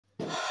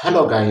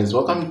Hello guys,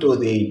 welcome to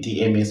the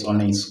DMS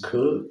online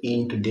school.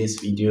 In today's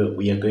video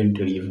we are going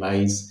to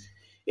revise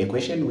a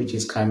question which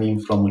is coming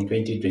from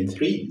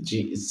 2023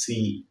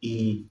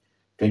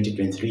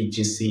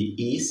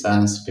 GCE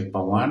Science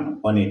paper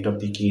 1 on a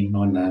topic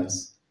known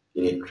as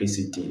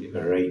electricity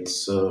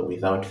rates. So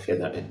without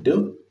further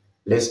ado,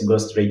 let's go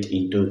straight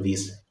into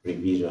this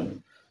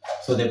revision.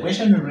 So the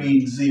question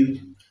reads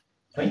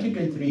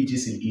 2023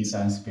 GCE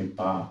Science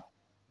paper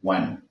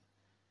 1.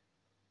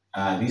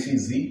 This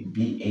is the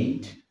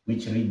B8,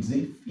 which reads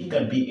the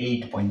figure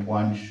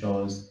B8.1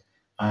 shows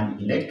an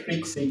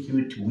electric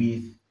circuit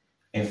with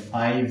a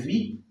 5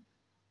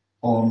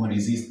 ohm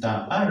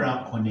resistor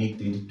R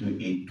connected to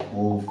a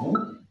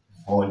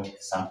 12-volt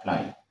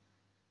supply.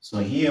 So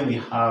here we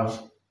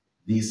have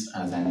this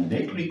as an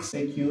electric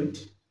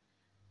circuit,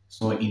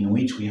 so in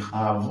which we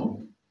have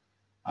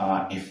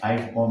a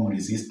 5 ohm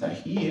resistor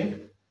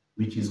here,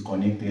 which is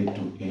connected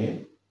to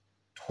a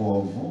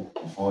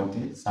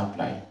 12-volt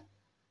supply.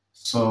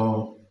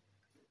 So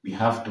we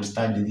have to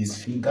study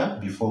this figure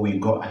before we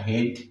go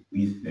ahead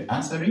with the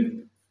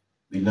answering.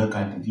 We look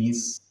at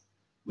this,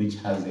 which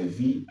has a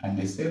V and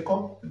a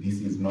circle. This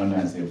is known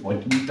as a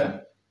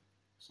voltmeter.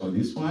 So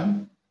this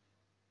one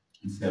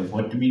is a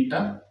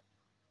voltmeter,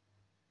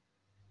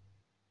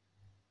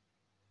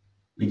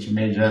 which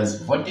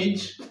measures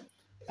voltage.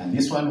 And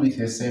this one with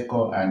a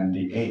circle and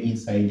the A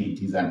inside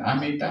it is an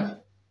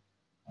ammeter.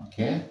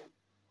 Okay.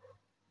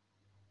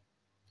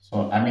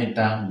 So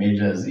ammeter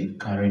measures the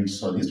current.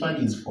 So this one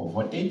is for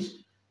voltage.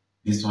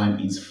 This one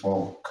is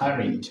for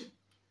current.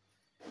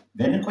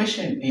 Then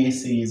question A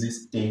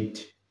says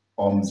state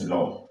Ohm's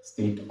law.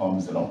 State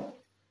Ohm's law.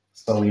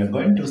 So we are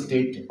going to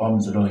state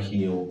Ohm's law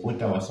here. We'll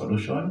put our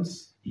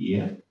solutions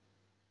here.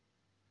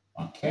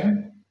 Okay.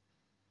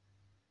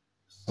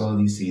 So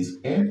this is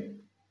A.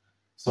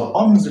 So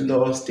Ohm's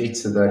law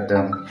states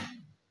that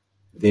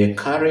the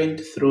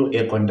current through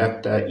a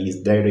conductor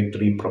is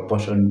directly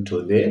proportional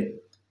to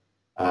the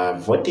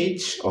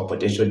voltage or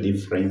potential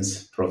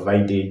difference,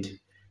 provided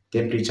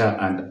temperature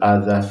and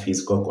other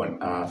physical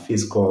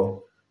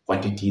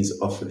quantities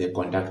of the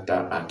conductor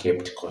are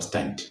kept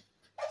constant.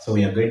 So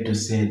we are going to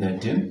say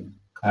that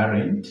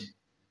current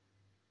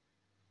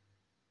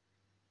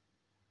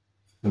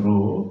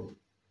through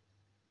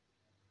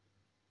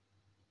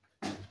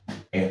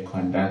a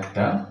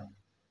conductor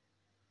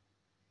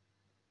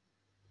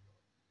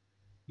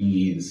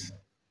is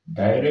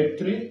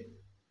directly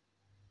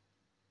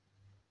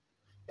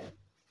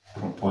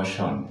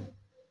proportional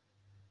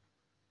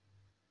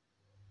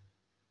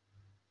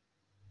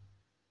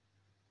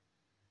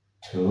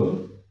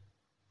to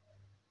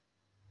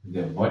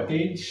the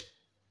voltage.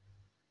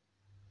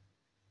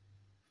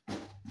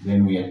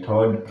 Then we are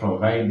told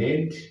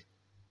provided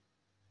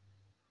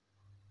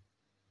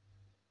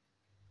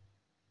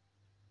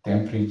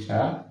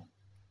temperature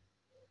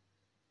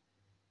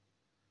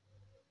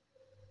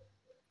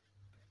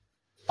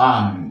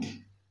and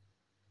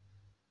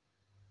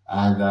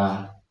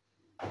other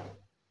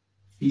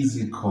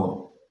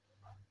physical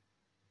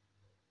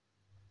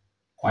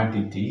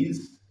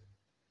quantities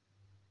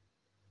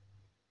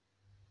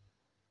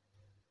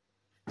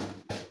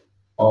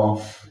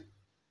of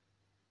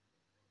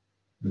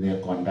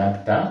the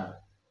conductor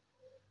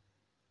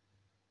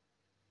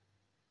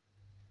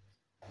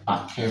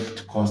are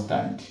kept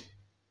constant.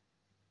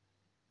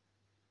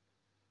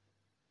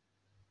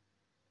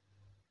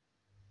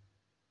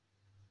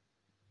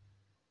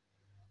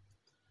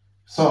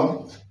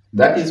 So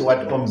that is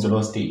what Ohm's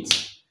law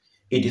states.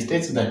 It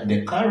states that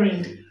the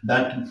current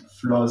that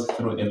flows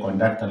through a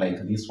conductor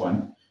like this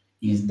one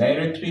is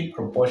directly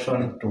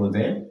proportional to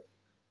the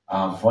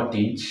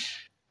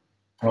voltage,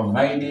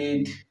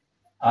 provided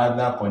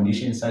other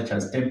conditions such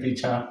as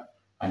temperature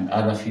and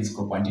other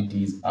physical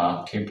quantities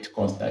are kept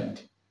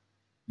constant.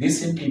 This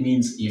simply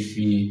means if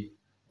the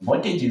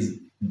voltage is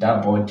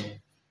doubled,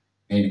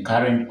 then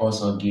current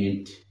also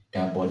get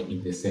doubled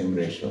in the same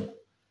ratio.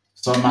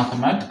 So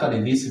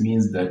mathematically, this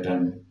means that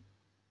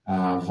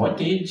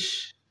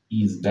voltage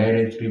is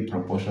directly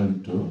proportional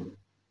to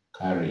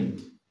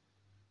current.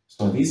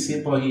 So this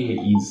symbol here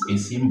is a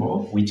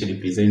symbol which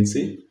represents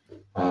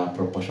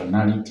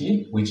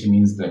proportionality, which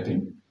means that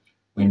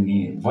when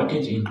the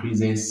voltage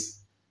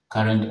increases,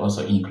 current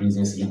also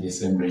increases in the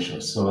same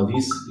ratio. So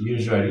this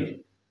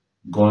usually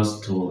goes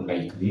to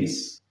like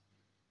this: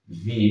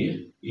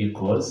 V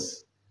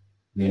equals,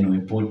 then we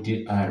put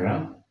the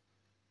R,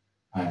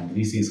 and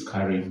this is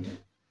current.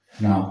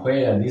 Now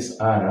where this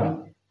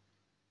R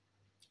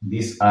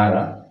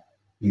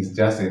is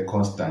just a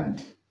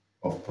constant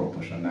of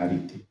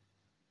proportionality.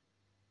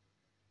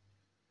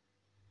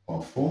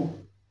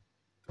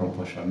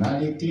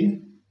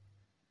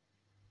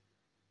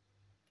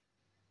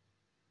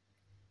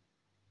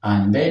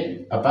 And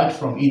then apart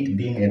from it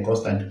being a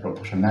constant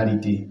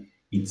proportionality,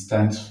 it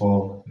stands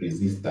for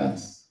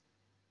resistance.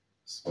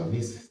 So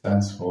this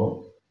stands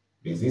for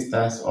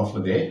resistance of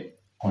the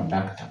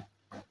conductor.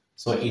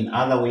 So in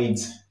other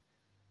words,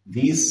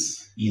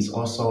 this is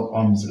also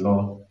Ohm's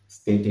law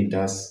stated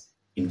as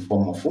in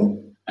form of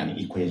an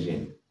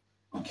equation.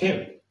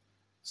 Okay.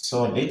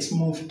 So let's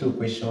move to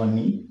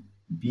question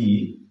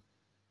B.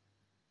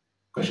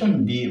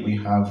 Question B, we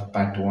have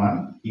part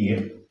 1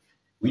 here,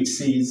 which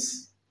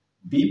says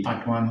B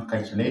part 1,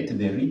 calculate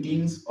the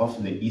readings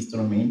of the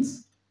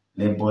instruments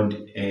labeled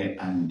A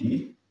and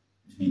V.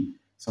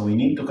 So we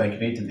need to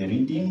calculate the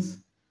readings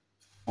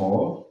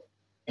for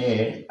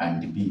A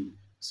and B.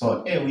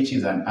 So A, which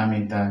is an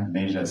ammeter,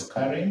 measures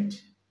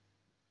current.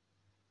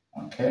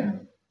 Okay.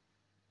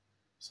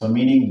 So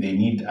meaning they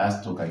need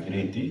us to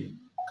calculate the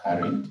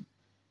current.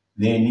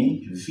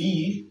 Then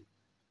V,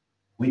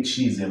 which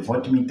is a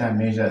voltmeter,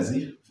 measures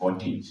the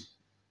voltage.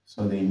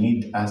 So they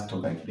need us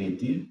to calculate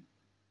the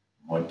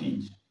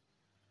voltage.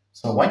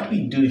 So what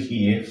we do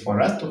here,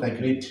 for us to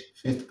calculate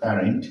first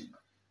current,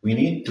 we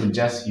need to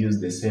just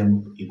use the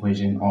same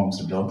equation,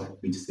 Ohm's law,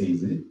 which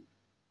says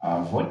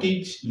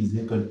voltage is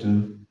equal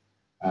to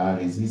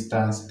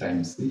resistance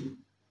times the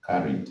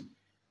current.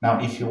 Now,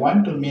 if you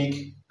want to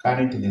make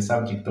current the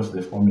subject of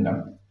the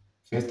formula,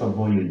 first of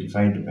all, you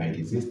divide by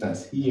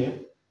resistance here,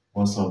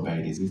 also by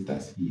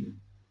resistance here.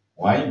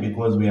 Why?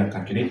 Because we are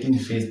calculating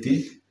first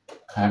the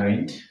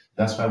current.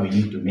 That's why we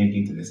need to make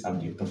it the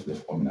subject of the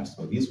formula.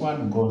 So this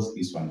one goes,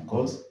 this one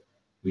goes.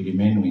 We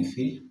remain with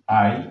the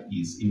I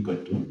is equal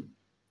to,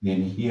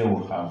 then here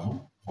we'll have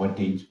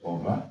voltage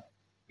over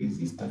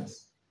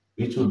resistance,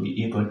 which will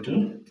be equal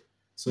to,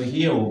 so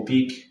here we'll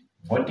pick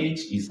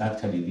voltage is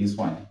actually this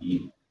one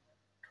here,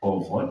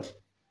 12 volt.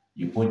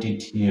 You put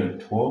it here,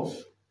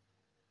 12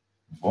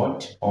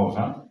 volt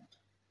over,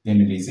 then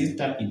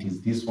resistor, it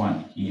is this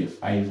one here,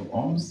 5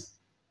 ohms.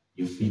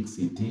 You fix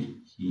it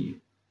here.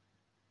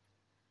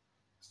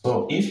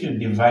 So if you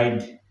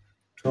divide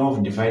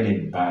 12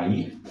 divided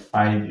by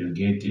 5, you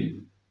get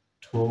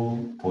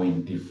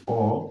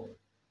 2.4.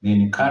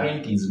 Then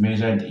current is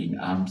measured in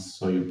amps,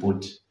 so you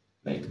put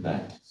like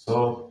that.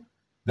 So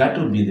that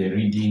will be the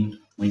reading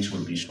which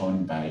will be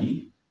shown by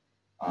here.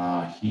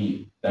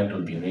 That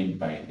will be read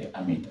by the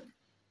ammeter.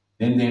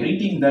 Then the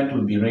reading that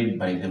will be read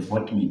by the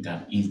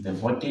voltmeter is the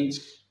voltage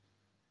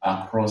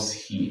across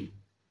here.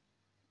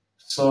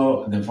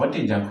 So the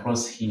voltage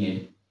across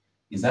here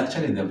is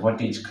actually the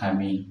voltage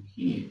coming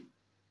here.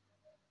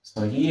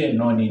 So here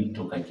no need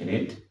to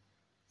calculate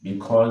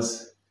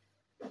because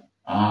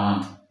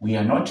we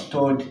are not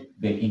told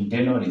the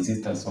internal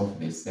resistance of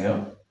the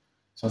cell.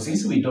 So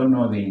since we don't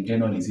know the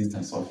internal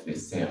resistance of the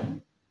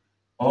cell,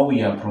 all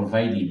we are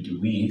provided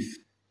with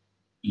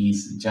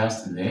is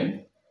just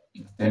the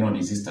external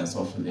resistance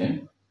of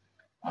the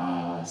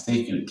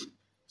circuit.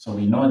 So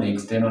we know the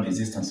external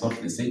resistance of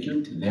the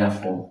circuit,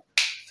 therefore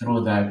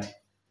through that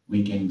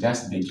we can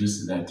just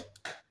deduce that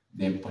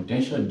the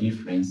potential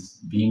difference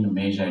being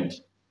measured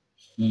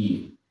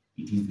here,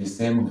 it is the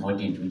same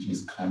voltage which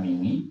is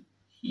coming in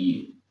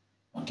here.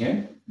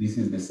 Okay, this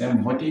is the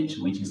same voltage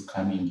which is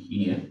coming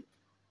here,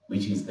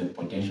 which is the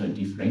potential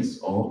difference,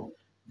 or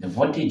the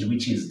voltage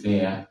which is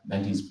there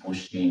that is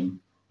pushing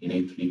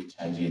electric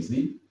charges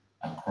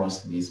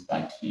across this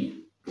part here.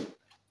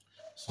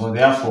 So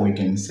therefore we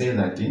can say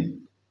that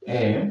in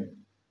A,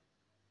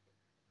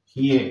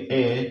 here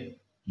A,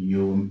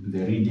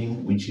 the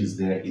reading which is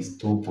there is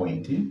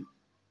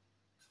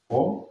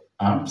 2.4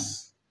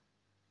 amps.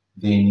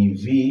 Then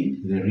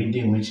V, the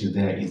reading which is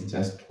there is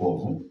just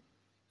 12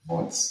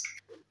 volts.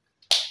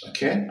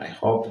 Okay, I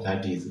hope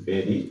that is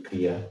very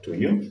clear to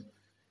you.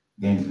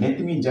 Then let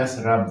me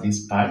just wrap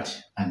this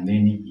part and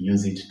then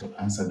use it to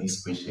answer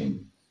this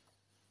question.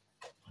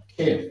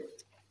 Okay.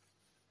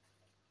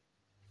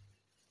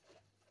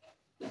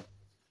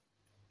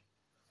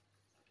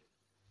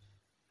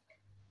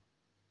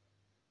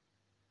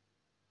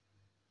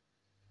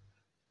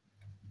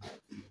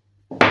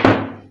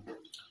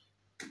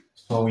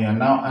 So we are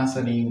now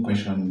answering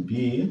question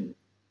B,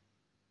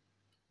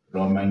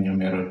 Roman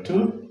numeral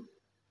 2,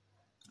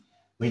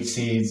 which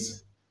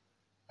says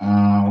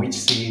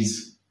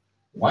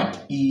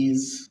what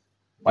is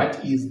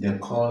the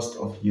cost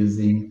of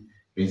using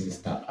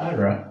resistor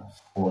R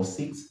for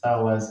 6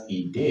 hours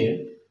a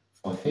day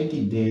for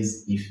 30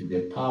 days if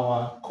the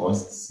power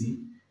costs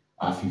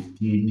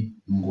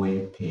 15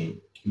 ngwe per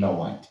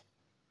kilowatt?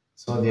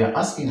 So they are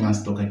asking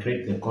us to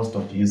calculate the cost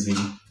of using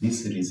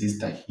this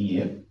resistor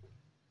here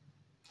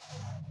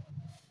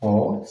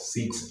for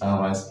 6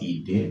 hours a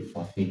day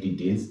for 30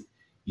 days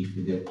if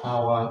the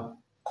power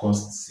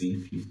costs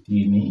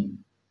 15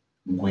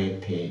 ngwe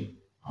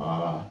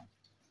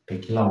per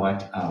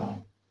kilowatt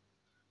hour.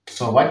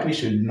 So what we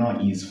should know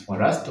is,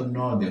 for us to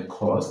know the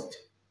cost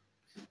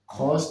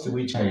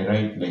which I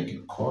write like a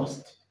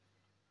cost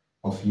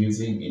of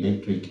using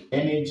electric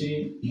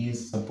energy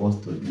is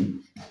supposed to be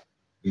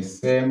the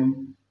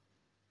same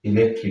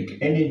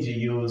electric energy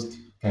used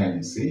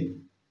times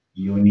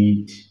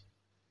unit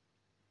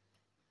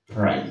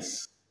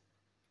price,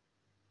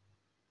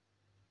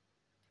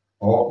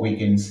 or we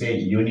can say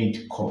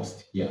unit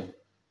cost. Yeah,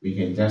 we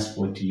can just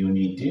put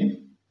unit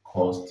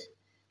cost.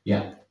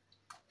 Yeah.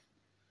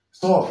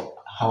 So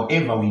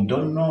however, we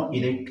don't know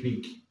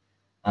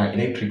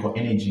electrical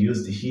energy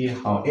used here.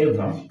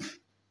 However,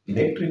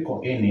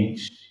 electrical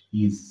energy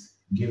is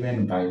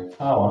given by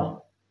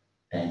power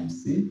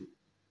times you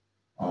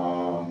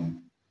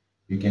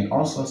can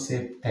also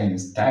say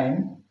times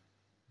time,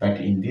 but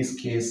in this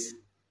case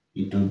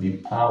it will be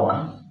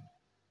power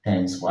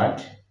times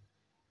what?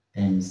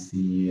 Times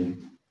the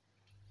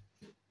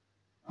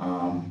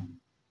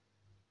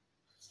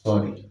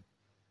sorry.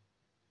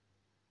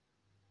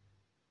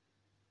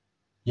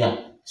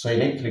 Yeah, so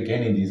electric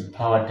energy is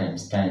power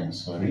times time,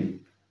 sorry.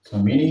 So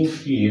meaning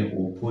here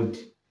we'll put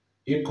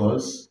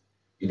equals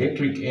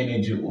electric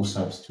energy, will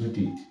substitute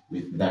it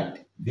with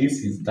that.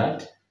 This is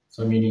that,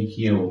 so meaning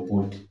here we'll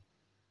put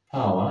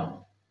power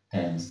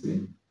times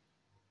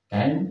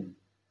time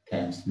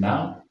times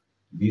now.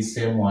 This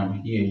same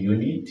one here,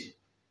 unit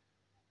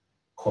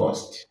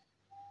cost.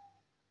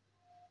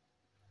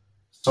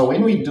 So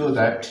when we do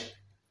that,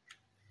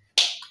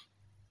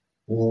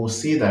 we'll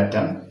see that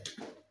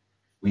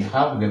we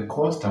have the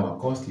cost. Our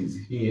cost is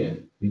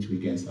here, which we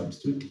can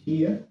substitute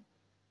here.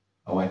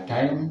 Our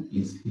time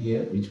is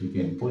here, which we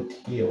can put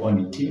here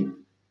on T.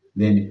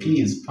 Then P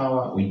is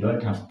power. We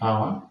don't have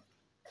power.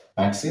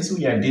 But since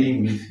we are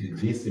dealing with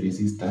this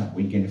resistor,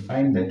 we can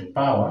find that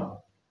power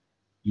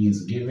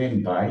is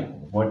given by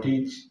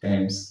voltage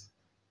times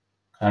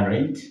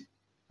current.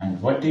 And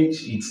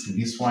voltage is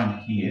this one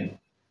here.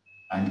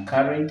 And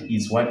current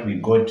is what we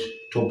got,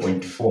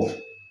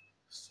 2.4.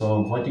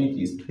 So voltage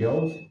is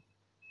 12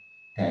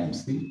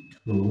 times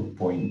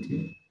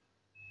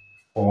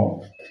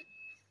 2.4.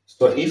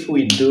 So if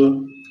we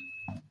do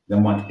the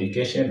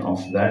multiplication of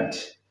that,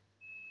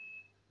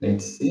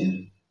 let's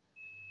see,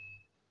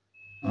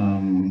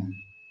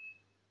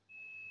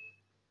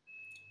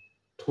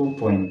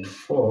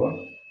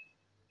 2.4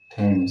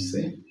 times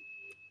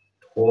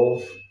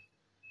 12,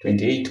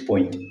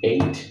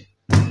 28.8.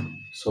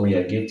 So we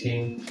are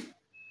getting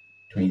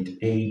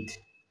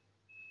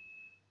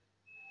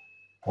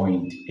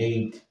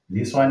 28.8.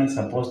 This one is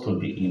supposed to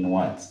be in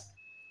watts.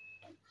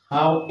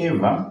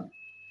 However,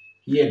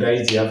 here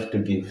guys, you have to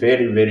be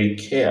very, very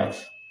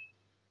careful.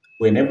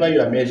 Whenever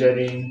you are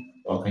measuring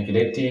or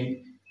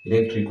calculating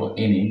electrical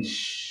energy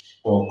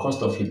or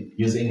cost of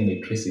using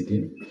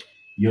electricity,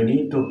 you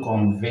need to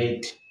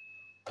convert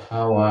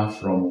power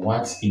from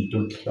watts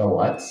into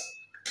kilowatts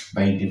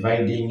by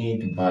dividing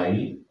it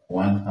by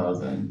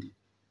 1000.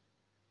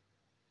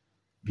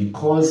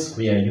 Because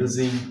we are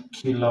using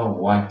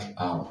kilowatt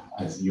hour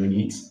as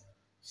units,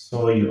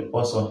 so you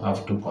also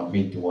have to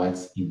convert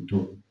watts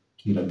into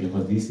kilo,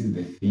 because this is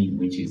the thing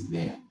which is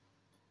there.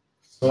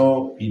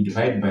 So we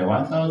divide by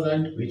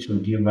 1000, which will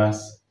give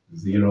us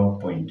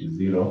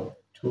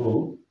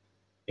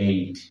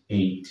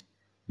 0.0288,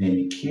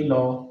 then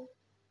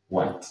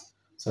kilowatt.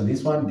 So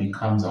this one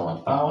becomes our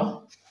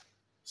power.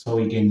 So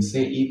we can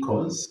say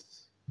equals,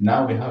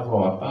 now we have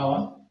our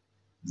power,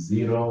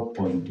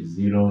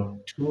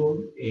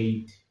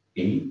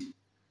 0.0288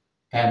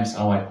 times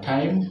our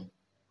time.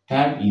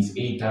 Time is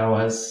 8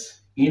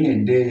 hours. In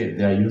a day,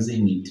 they are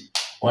using it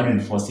only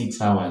for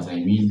 6 hours. I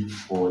mean,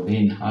 for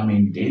then how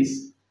many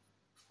days?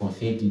 For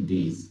 30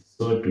 days.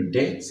 So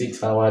today,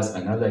 6 hours,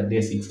 another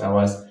day, 6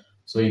 hours.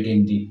 So you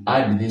can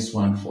add this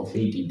one for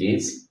 30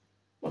 days.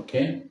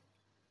 Okay?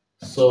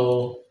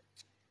 So,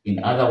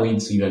 in other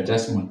words, you are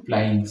just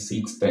multiplying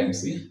 6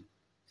 times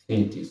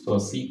 30. So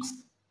 6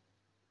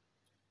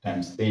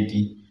 times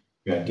 30,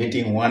 you are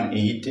getting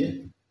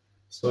 180.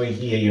 So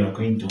here you are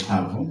going to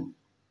have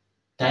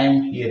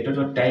time here,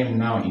 total time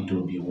now it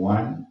will be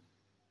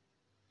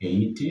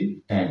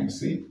 180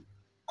 times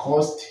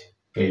cost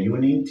per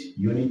unit.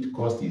 Unit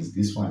cost is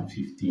this one,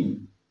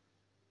 15.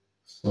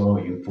 So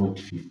you put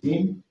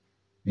 15,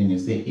 then you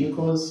say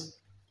equals.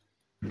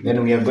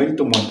 Then we are going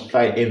to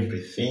multiply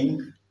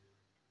everything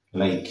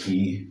like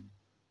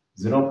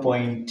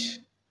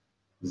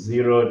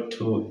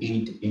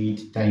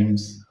 0.0288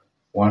 times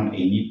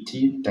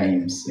 180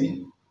 times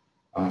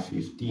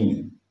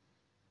 15.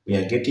 We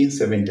are getting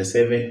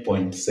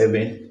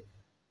 77.76.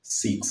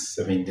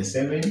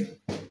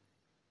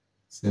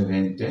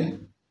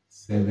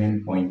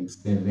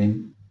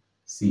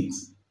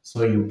 77.76.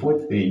 So you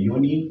put the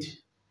unit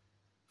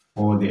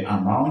for the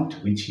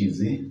amount, which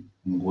is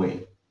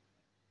ngwe.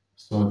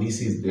 So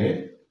this is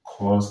the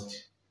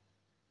cost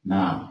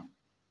now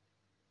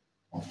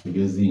of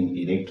using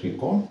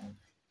electrical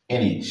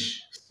energy.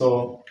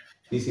 So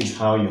this is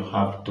how you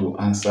have to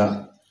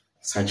answer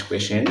such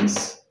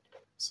questions.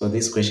 So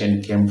this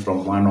question came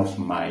from one of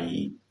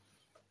my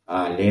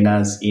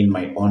learners in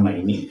my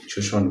online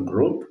tuition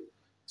group.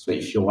 So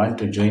if you want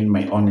to join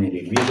my online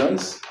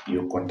revisions,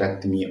 you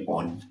contact me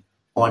on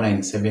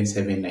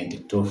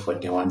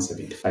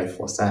 0977924175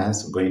 for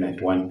science, going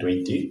at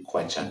 120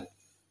 kwacha.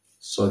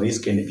 So this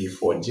can be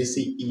for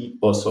GCE,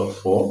 also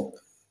for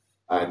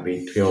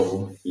grade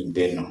 12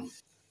 internal.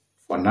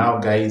 For now,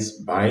 guys,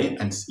 bye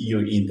and see you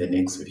in the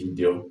next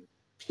video.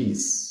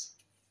 Peace.